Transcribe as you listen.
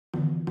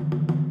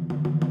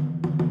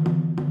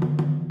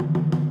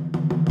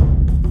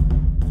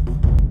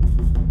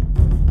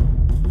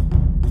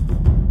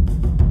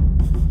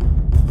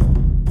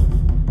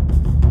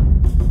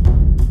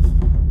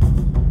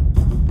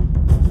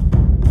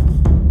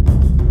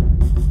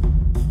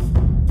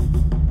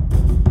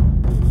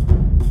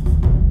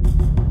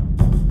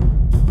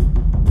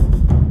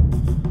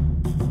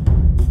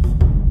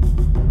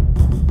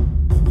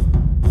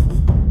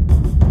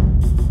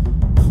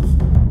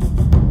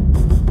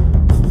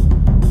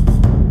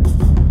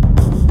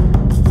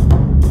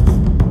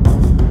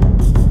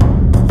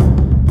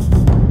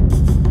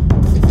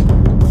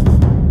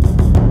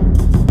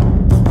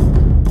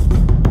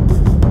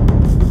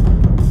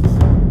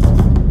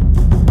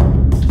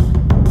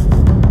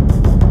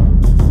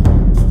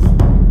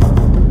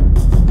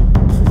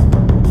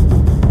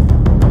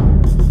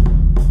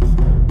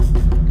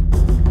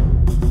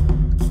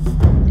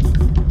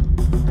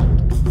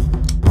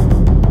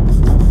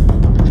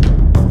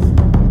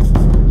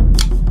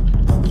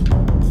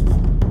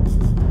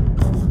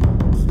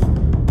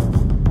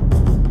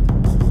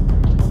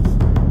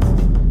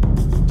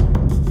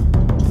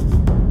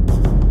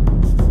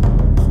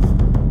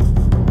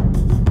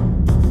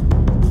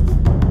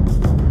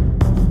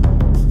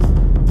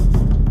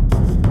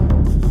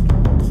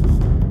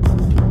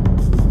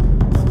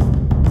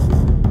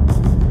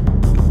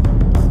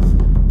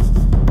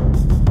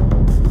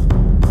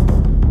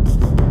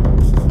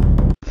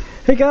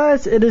Hey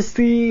guys, it is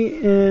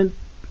the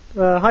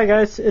hi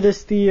guys, it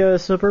is the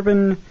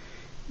Suburban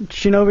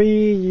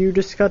Shinobi. You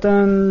just got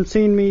done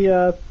seeing me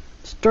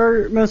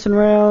start messing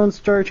around,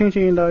 start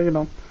changing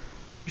the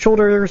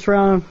shoulders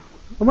around.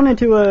 I wanted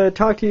to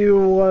talk to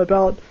you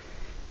about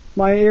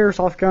my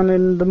airsoft gun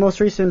and the most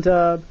recent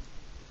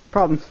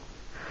problems.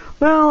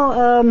 Well,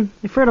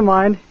 a friend of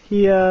mine,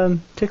 he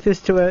took this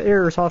to an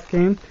airsoft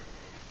game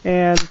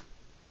and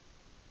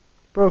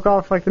broke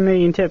off like the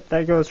main tip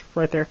that goes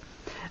right there.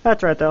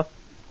 That's right though.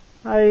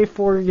 I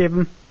forgive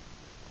him.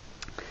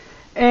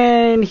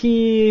 And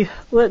he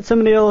let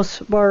somebody else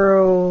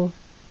borrow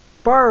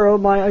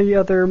my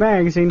other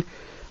magazine.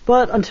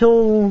 But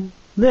until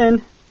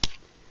then,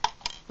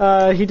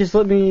 he just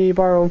let me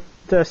borrow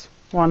this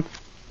one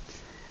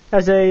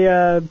as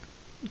a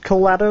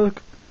collectible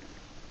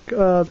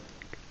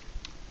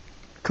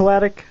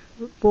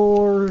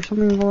or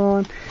something going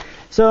on.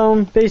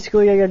 So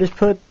basically, I just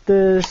put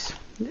this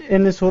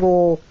in this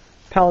little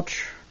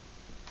pouch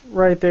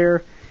right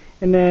there,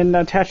 and then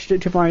attached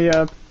it to my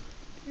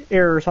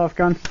airsoft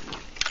gun,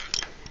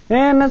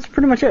 and that's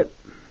pretty much it.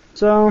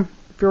 So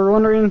if you were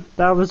wondering,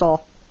 that was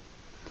all.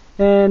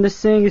 And this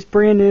thing is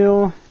brand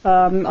new.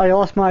 I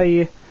lost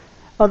my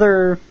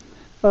other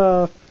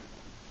OD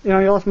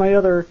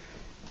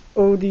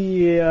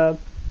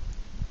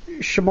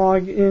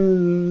shemagh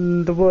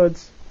in the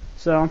woods,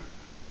 so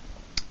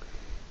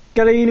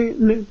got a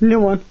new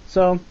one.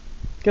 So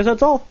guess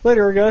that's all.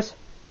 Later, guys.